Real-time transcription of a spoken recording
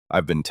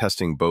I've been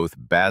testing both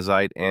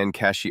Bazzite and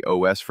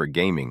CachyOS for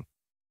gaming,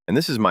 and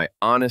this is my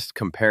honest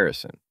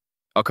comparison.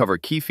 I'll cover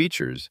key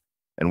features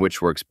and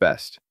which works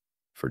best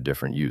for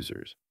different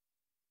users.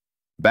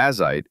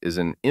 Bazzite is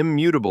an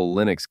immutable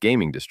Linux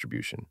gaming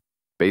distribution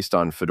based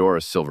on Fedora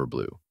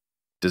Silverblue,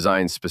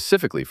 designed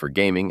specifically for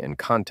gaming and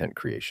content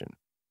creation.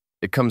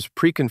 It comes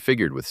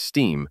pre-configured with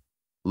Steam,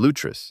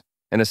 Lutris,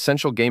 and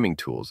essential gaming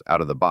tools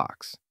out of the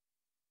box.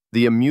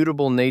 The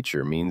immutable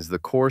nature means the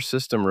core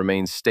system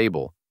remains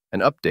stable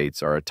and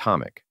updates are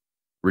atomic,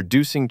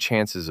 reducing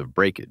chances of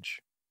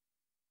breakage.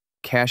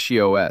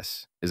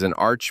 CachyOS is an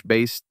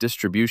Arch-based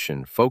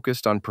distribution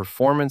focused on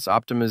performance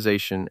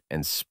optimization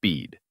and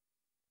speed.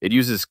 It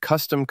uses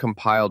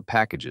custom-compiled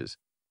packages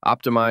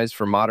optimized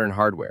for modern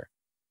hardware,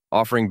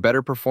 offering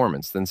better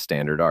performance than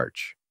standard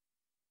Arch.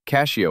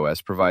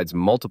 CachyOS provides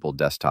multiple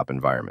desktop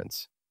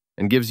environments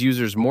and gives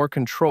users more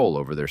control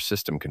over their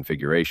system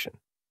configuration.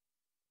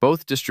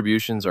 Both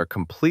distributions are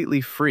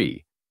completely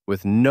free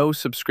with no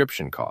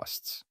subscription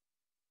costs.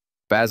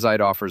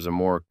 Bazzite offers a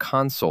more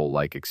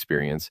console-like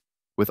experience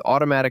with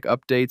automatic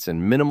updates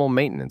and minimal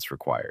maintenance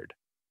required.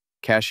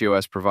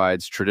 CachyOS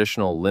provides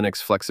traditional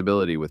Linux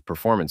flexibility with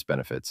performance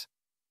benefits,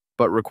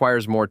 but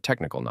requires more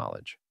technical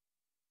knowledge.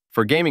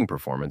 For gaming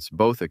performance,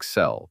 both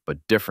excel, but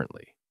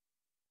differently.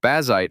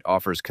 Bazzite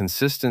offers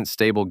consistent,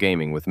 stable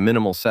gaming with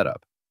minimal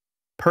setup,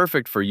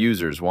 perfect for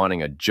users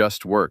wanting a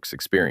just-works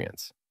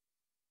experience.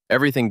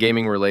 Everything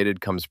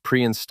gaming-related comes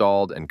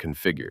pre-installed and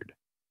configured.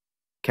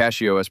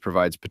 CachyOS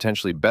provides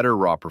potentially better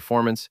raw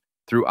performance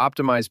through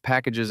optimized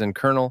packages and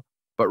kernel,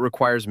 but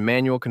requires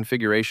manual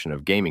configuration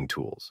of gaming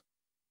tools.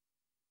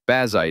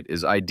 Bazzite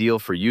is ideal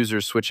for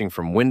users switching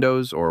from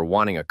Windows or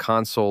wanting a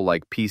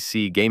console-like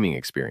PC gaming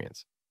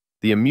experience.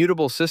 The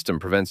immutable system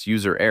prevents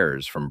user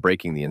errors from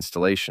breaking the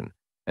installation,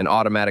 and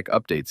automatic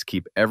updates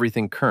keep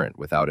everything current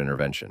without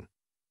intervention.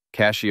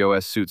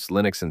 CachyOS suits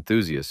Linux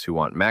enthusiasts who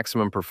want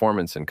maximum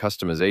performance and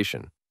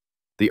customization.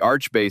 The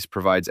Arch base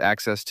provides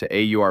access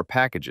to AUR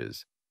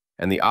packages,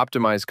 and the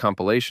optimized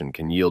compilation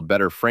can yield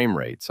better frame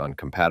rates on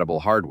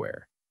compatible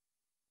hardware.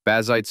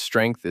 Bazzite's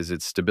strength is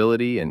its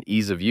stability and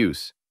ease of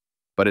use,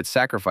 but it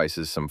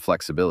sacrifices some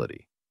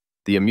flexibility.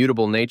 The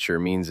immutable nature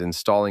means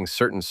installing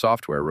certain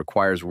software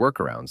requires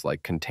workarounds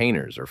like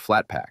containers or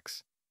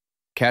flatpaks.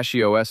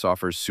 CachyOS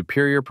offers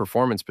superior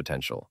performance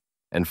potential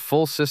and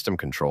full system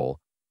control,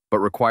 but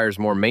requires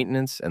more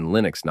maintenance and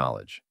Linux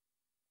knowledge.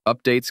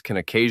 Updates can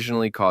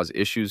occasionally cause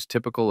issues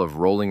typical of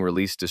rolling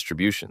release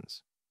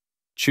distributions.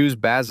 Choose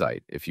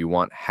Bazzite if you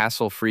want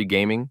hassle-free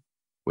gaming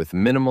with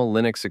minimal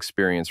Linux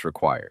experience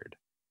required.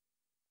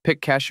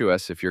 Pick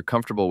CachyOS if you're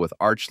comfortable with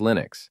Arch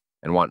Linux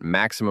and want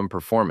maximum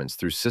performance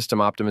through system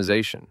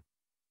optimization.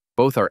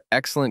 Both are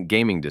excellent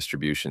gaming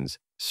distributions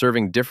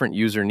serving different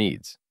user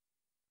needs.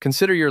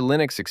 Consider your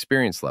Linux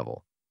experience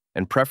level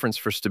and preference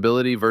for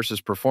stability versus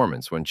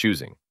performance when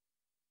choosing.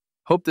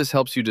 Hope this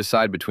helps you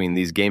decide between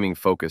these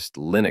gaming-focused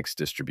Linux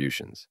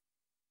distributions.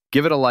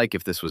 Give it a like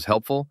if this was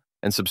helpful,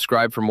 and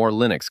subscribe for more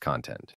Linux content.